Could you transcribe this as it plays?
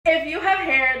If you have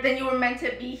hair, then you were meant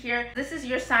to be here. This is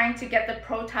your sign to get the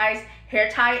PonyTails hair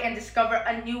tie and discover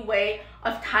a new way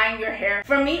of tying your hair.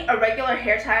 For me, a regular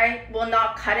hair tie will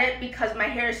not cut it because my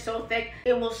hair is so thick,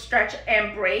 it will stretch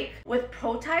and break. With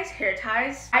PonyTails hair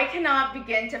ties, I cannot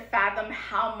begin to fathom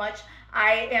how much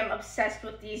I am obsessed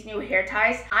with these new hair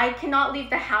ties. I cannot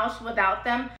leave the house without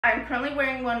them. I'm currently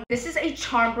wearing one. This is a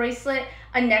charm bracelet,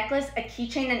 a necklace, a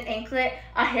keychain, an anklet,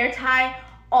 a hair tie,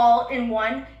 all in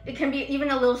one. It can be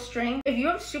even a little string. If you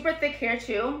have super thick hair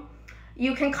too,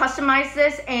 you can customize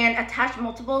this and attach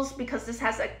multiples because this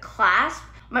has a clasp.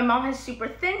 My mom has super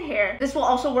thin hair. This will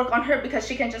also work on her because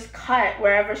she can just cut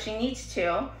wherever she needs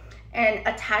to and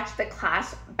attach the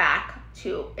clasp back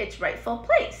to its rightful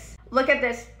place. Look at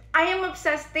this. I am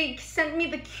obsessed. They sent me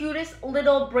the cutest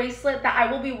little bracelet that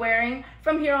I will be wearing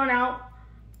from here on out.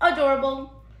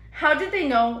 Adorable. How did they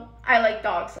know I like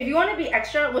dogs? If you want to be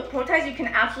extra with PonyTails, you can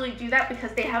absolutely do that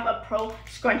because they have a pro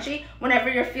scrunchie. Whenever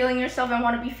you're feeling yourself and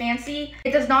want to be fancy,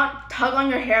 it does not tug on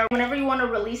your hair. Whenever you want to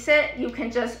release it, you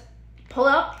can just pull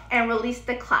up and release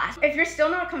the clasp. If you're still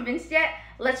not convinced yet,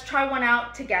 let's try one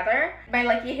out together. My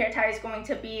lucky hair tie is going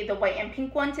to be the white and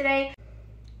pink one today.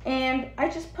 And I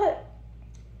just put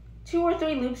 2 or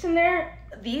 3 loops in there.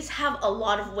 These have a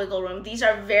lot of wiggle room. These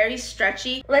are very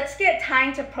stretchy. Let's get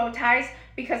tying to PonyTails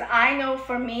because I know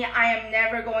for me, I am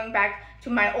never going back to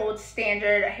my old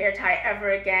standard hair tie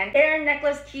ever again. Ear,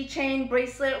 necklace, keychain,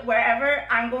 bracelet, wherever,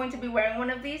 I'm going to be wearing one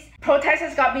of these. PonyTails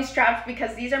has got me strapped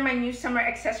because these are my new summer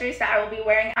accessories that I will be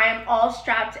wearing. I am all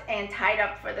strapped and tied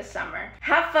up for the summer.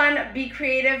 Have fun, be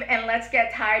creative, and let's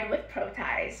get tied with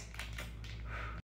PonyTails.